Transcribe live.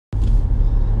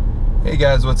Hey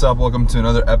guys, what's up? Welcome to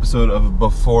another episode of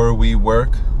Before We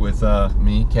Work with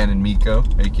me, Canon Mikho,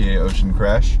 aka Ocean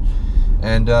Crash.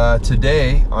 And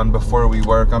today on Before We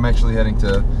Work, I'm actually heading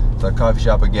to the coffee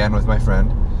shop again with my friend.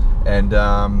 And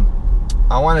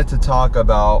I wanted to talk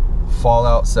about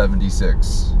Fallout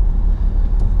 76.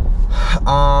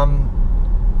 I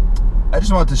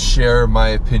just wanted to share my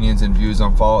opinions and views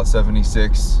on Fallout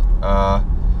 76.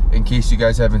 In case you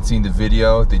guys haven't seen the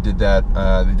video, they did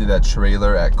that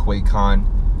trailer at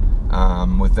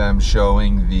QuakeCon with them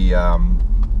showing the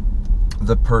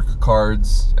perk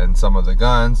cards and some of the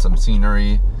guns, some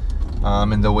scenery,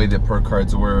 and the way the perk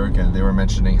cards work. And they were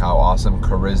mentioning how awesome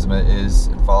charisma is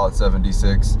in Fallout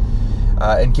 76.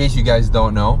 In case you guys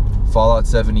don't know, Fallout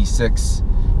 76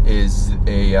 is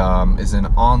an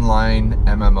online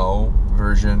MMO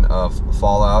version of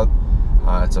Fallout.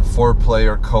 It's a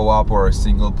 4-player co-op or a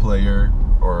single player,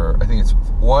 or I think it's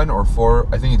 1 or 4.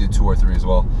 I think you did 2 or 3 as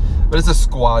well. But it's a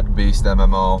squad-based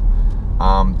MMO.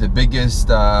 The biggest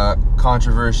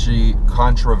controversy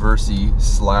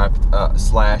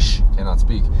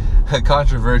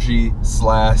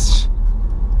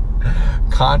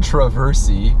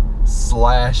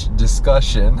slash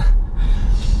discussion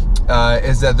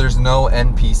is that there's no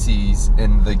NPCs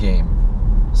in the game.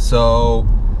 So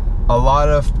a lot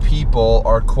of people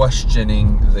are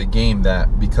questioning the game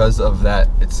because of that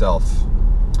itself.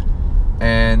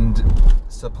 And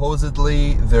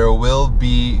supposedly there's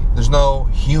no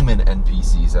human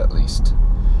NPCs, at least.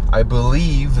 I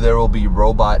believe there will be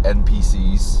robot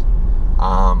NPCs,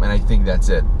 and I think that's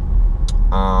it.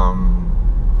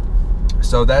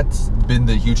 So that's been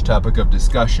the huge topic of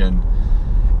discussion.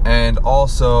 And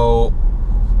also,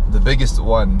 the biggest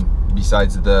one,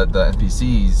 besides the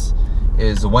NPCs,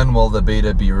 is when will the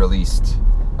beta be released?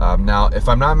 Now, if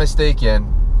I'm not mistaken,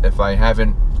 if I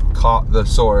haven't caught the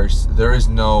source, there is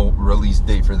no release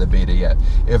date for the beta yet.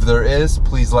 If there is,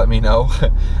 please let me know.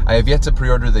 I have yet to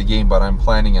pre-order the game, but I'm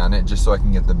planning on it just so I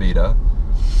can get the beta.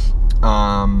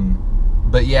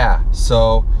 But yeah,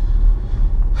 so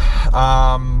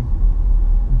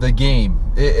the game,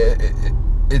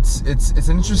 it's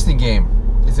an interesting game.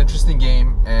 It's an interesting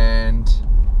game, and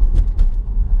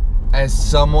as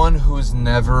someone who's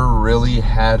never really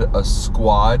had a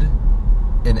squad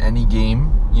in any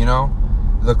game, you know,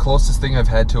 the closest thing I've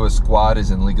had to a squad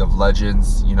is in League of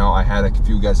Legends. You know, I had a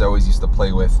few guys I always used to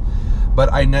play with,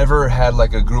 but I never had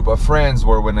like a group of friends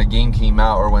where when a game came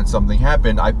out or when something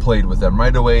happened, I played with them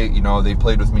right away. You know, they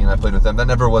played with me and I played with them. That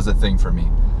never was a thing for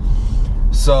me.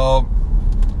 So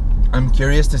I'm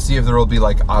curious to see if there will be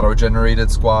like auto-generated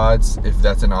squads, if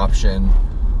that's an option,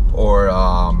 or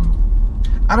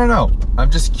I don't know. I'm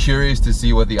just curious to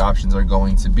see what the options are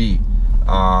going to be.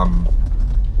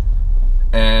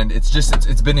 And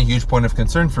it's been a huge point of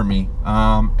concern for me.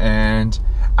 And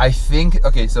I think,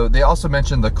 okay, so they also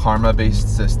mentioned the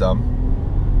karma-based system.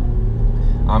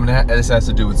 This has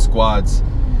to do with squads.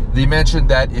 They mentioned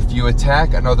that if you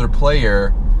attack another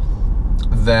player,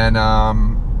 then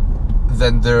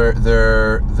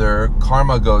their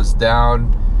karma goes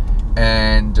down,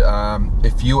 and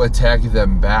if you attack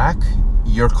them back,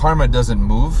 your karma doesn't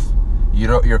move.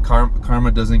 Your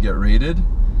karma doesn't get rated,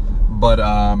 but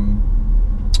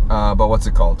what's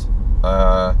it called?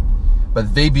 But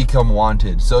they become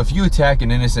wanted. So if you attack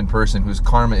an innocent person whose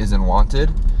karma isn't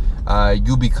wanted,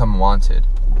 you become wanted.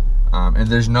 And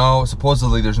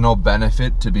supposedly there's no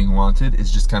benefit to being wanted.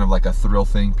 It's just kind of like a thrill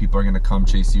thing. People are gonna come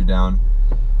chase you down.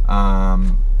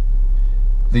 Sorry,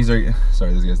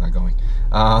 this guy's not going.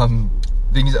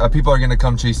 People are gonna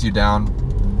come chase you down.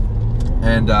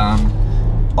 And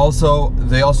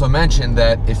they also mentioned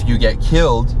that if you get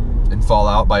killed in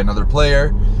Fallout by another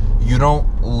player, you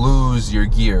don't lose your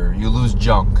gear, you lose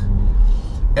junk.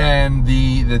 And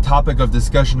the topic of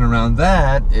discussion around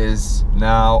that is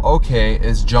now, okay,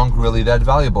 is junk really that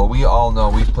valuable? We all know,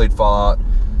 we've played Fallout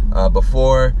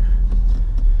before.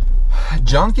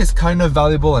 Junk is kind of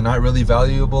valuable and not really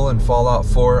valuable in Fallout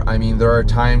 4. I mean, there are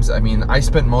times, I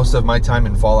spent most of my time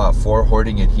in Fallout 4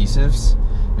 hoarding adhesives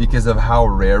because of how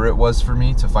rare it was for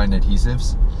me to find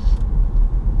adhesives.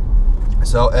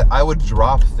 So I would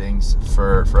drop things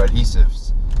for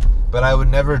adhesives, but I would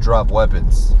never drop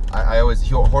weapons. I always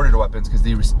hoarded weapons because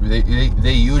they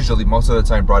usually, most of the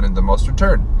time, brought in the most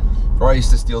return, or I used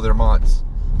to steal their mods.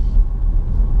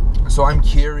 So I'm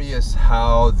curious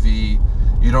how the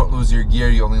you don't lose your gear,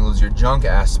 you only lose your junk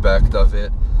aspect of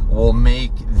it will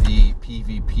make the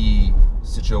PvP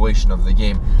situation of the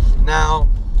game. Now,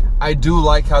 I do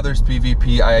like how there's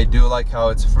PvP. I do like how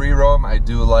it's free roam. I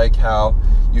do like how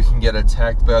you can get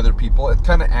attacked by other people. It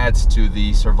kind of adds to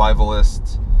the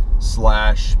survivalist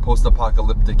slash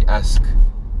post-apocalyptic-esque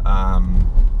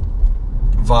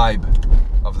vibe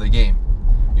of the game.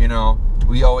 You know,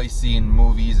 we always see in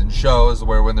movies and shows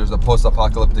where when there's a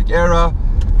post-apocalyptic era,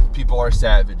 people are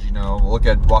savage. You know, look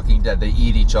at Walking Dead; they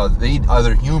eat each other, they eat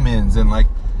other humans, and like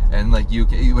you,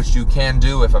 which you can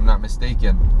do if I'm not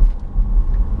mistaken,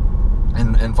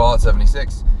 in Fallout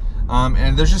 76.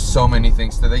 And there's just so many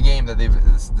things to the game that they've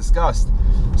discussed.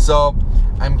 So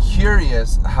I'm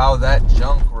curious how that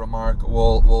junk remark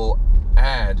will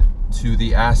add to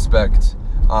the aspect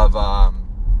of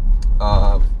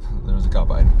there was a cop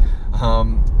behind me.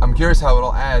 I'm curious how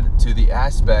it'll add to the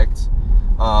aspect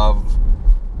of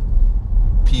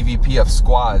PvP of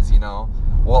squads. You know,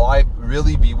 will I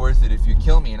really be worth it if you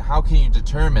kill me? And how can you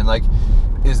determine, like,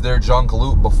 is there junk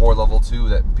loot before level 2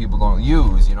 that people don't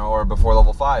use, you know, or before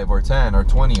level 5 or 10 or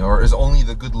 20, or is only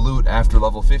the good loot after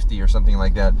level 50 or something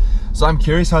like that? So I'm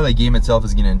curious how that game itself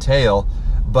is going to entail.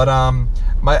 But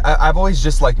I've always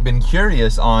just like been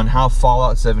curious on how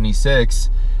Fallout 76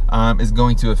 is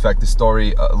going to affect the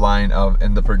story line of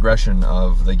and the progression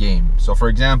of the game. So for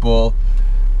example,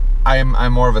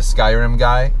 I'm more of a Skyrim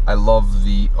guy. I love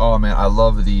the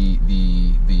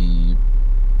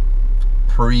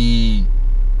pre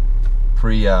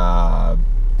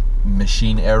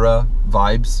machine era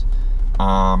vibes.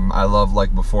 I love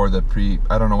like before the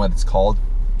I don't know what it's called,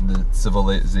 the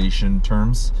civilization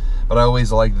terms, but I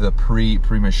always like the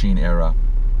pre-machine era.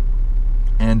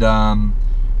 And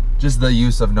just the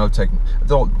use of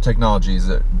technology is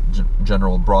a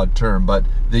general broad term, but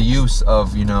the use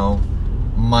of, you know,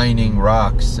 mining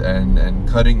rocks and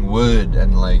cutting wood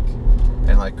and like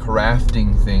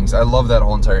crafting things. I love that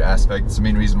whole entire aspect. It's the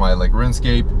main reason why I like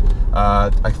RuneScape.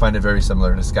 I find it very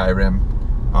similar to Skyrim.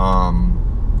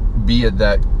 Be it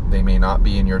that they may not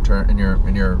be in your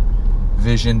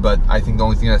vision, but I think the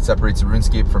only thing that separates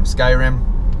RuneScape from Skyrim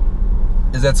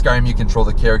is that Skyrim you control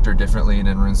the character differently than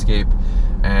in RuneScape,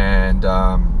 and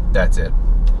that's it.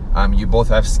 You both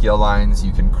have skill lines.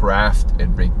 You can craft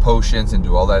and make potions and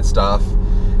do all that stuff.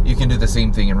 You can do the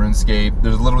same thing in RuneScape.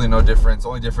 There's literally no difference. The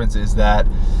only difference is that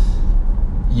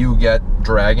you get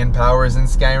dragon powers in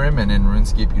Skyrim, and in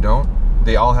RuneScape you don't.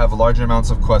 They all have large amounts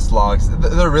of quest logs.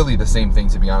 They're really the same thing,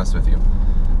 to be honest with you.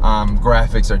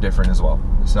 Graphics are different as well.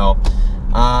 So,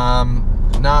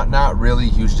 not really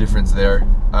huge difference there.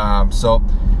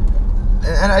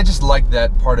 And I just like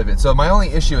that part of it. So my only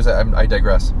issue is, I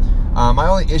digress. My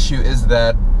only issue is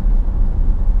that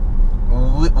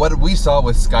what we saw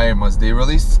with Skyrim was they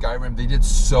released Skyrim. They did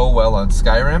so well on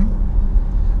Skyrim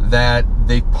that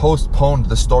they postponed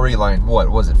the storyline. What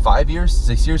was it? 5 years,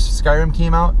 6 years? Skyrim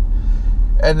came out,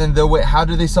 and then how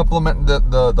do they supplement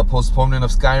the postponement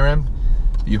of Skyrim?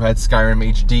 You had Skyrim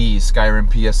HD, Skyrim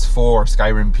PS4,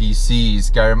 Skyrim PC,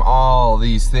 Skyrim, all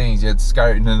these things. You had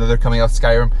Skyrim, and they're coming out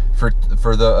Skyrim for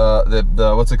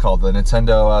the what's it called? The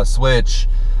Nintendo Switch,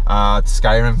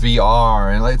 Skyrim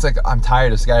VR, and it's like, I'm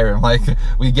tired of Skyrim. Like,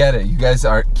 we get it. You guys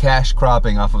are cash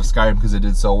cropping off of Skyrim because it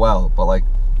did so well, but like,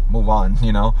 move on,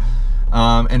 you know.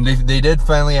 And they did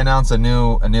finally announce a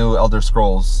new Elder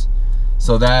Scrolls.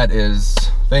 So that is,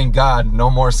 thank God, no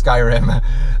more Skyrim.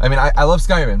 I mean, I love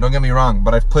Skyrim, don't get me wrong,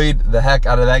 but I've played the heck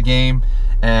out of that game,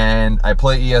 and I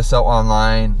play ESO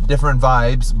online. Different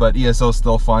vibes, but ESO is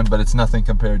still fun, but it's nothing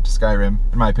compared to Skyrim,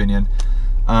 in my opinion.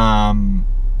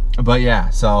 But yeah,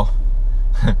 so,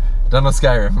 done with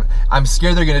Skyrim. I'm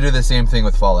scared they're going to do the same thing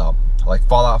with Fallout. Like,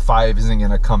 Fallout 5 isn't going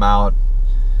to come out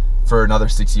for another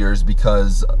 6 years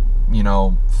because, you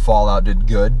know, Fallout did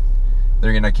good.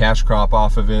 They're going to cash crop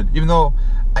off of it, even though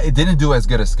it didn't do as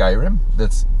good as Skyrim.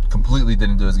 That's completely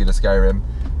didn't do as good as Skyrim.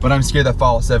 But I'm scared that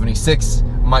Fallout 76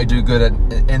 might do good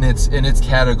in its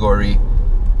category,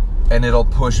 and it'll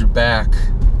push back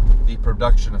the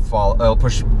production of It'll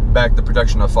push back the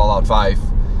production of Fallout 5,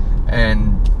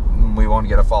 and we won't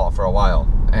get a Fallout for a while.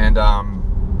 And I'm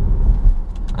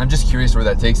just curious where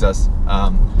that takes us.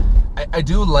 I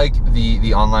do like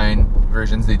the online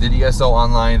versions. They did ESO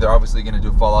online. They're obviously going to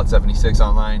do Fallout 76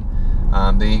 online.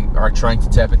 They are trying to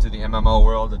tap into the MMO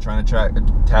world. They're trying to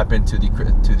tap into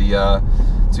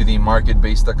the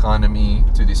market-based economy,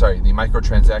 the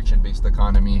microtransaction-based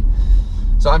economy.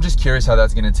 So I'm just curious how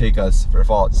that's going to take us for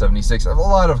Fallout 76. I have a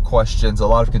lot of questions, a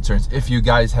lot of concerns. If you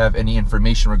guys have any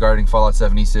information regarding Fallout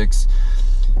 76,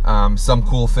 some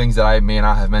cool things that I may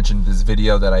not have mentioned in this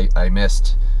video that I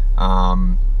missed,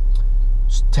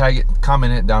 tag it,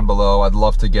 comment it down below. I'd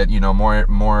love to get, you know,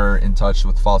 more in touch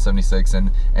with Fallout 76 and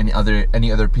any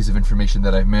other piece of information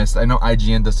that I've missed. I know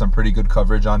IGN does some pretty good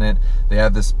coverage on it. They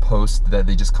have this post that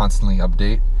they just constantly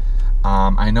update.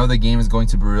 I know the game is going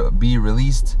to be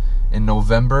released in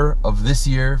November of this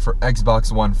year for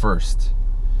Xbox One first.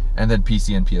 and then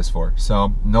PC and PS4.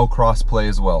 So no cross-play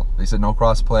as well. They said no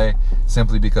cross-play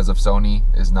simply because of Sony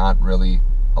is not really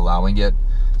allowing it.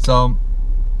 So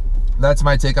that's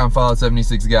my take on Fallout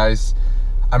 76, guys.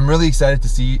 I'm really excited to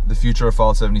see the future of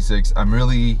Fallout 76. I'm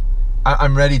ready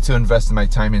to invest my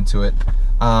time into it.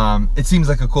 It seems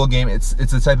like a cool game. It's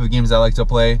the type of games I like to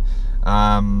play.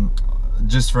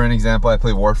 Just for an example, I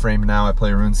play Warframe now. I play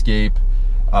RuneScape.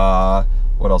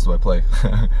 What else do I play?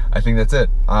 I think that's it.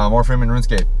 Warframe and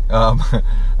RuneScape.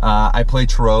 I play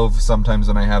Trove sometimes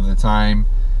when I have the time,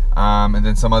 and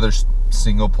then some other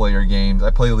single-player games. I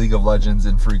play League of Legends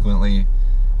infrequently.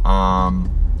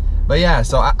 But yeah,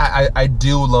 so I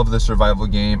do love the survival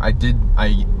game. I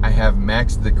have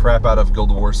maxed the crap out of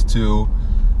Guild Wars 2.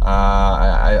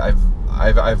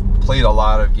 I've played a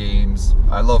lot of games.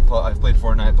 I've played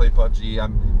Fortnite, I played PUBG.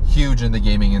 I'm huge in the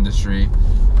gaming industry.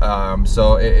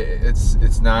 So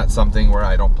it's not something where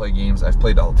I don't play games. I've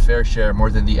played a fair share, more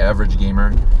than the average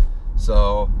gamer.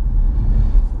 So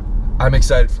I'm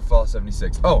excited for Fallout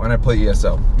 76. Oh, and I play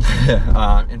ESO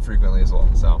infrequently as well.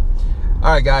 So,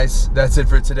 all right, guys, that's it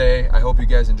for today. I hope you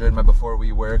guys enjoyed my before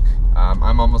we work.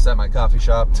 I'm almost at my coffee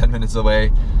shop, 10 minutes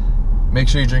away. Make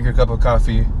sure you drink your cup of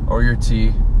coffee or your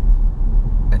tea,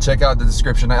 and check out the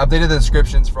description. I updated the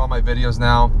descriptions for all my videos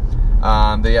now.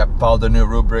 They have followed a new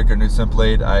rubric or new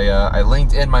template. I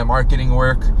linked in my marketing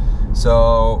work,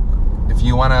 so if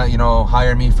you want to,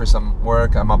 hire me for some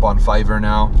work, I'm up on Fiverr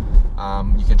now.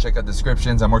 You can check out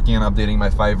descriptions. I'm working on updating my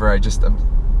Fiverr.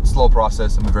 Slow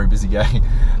process. I'm a very busy guy.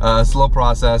 Slow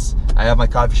process. I have my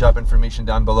coffee shop information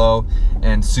down below,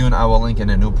 and soon I will link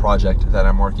in a new project that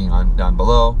I'm working on down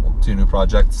below. 2 new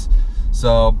projects.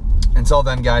 So until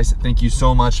then, guys, thank you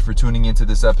so much for tuning into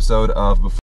this episode of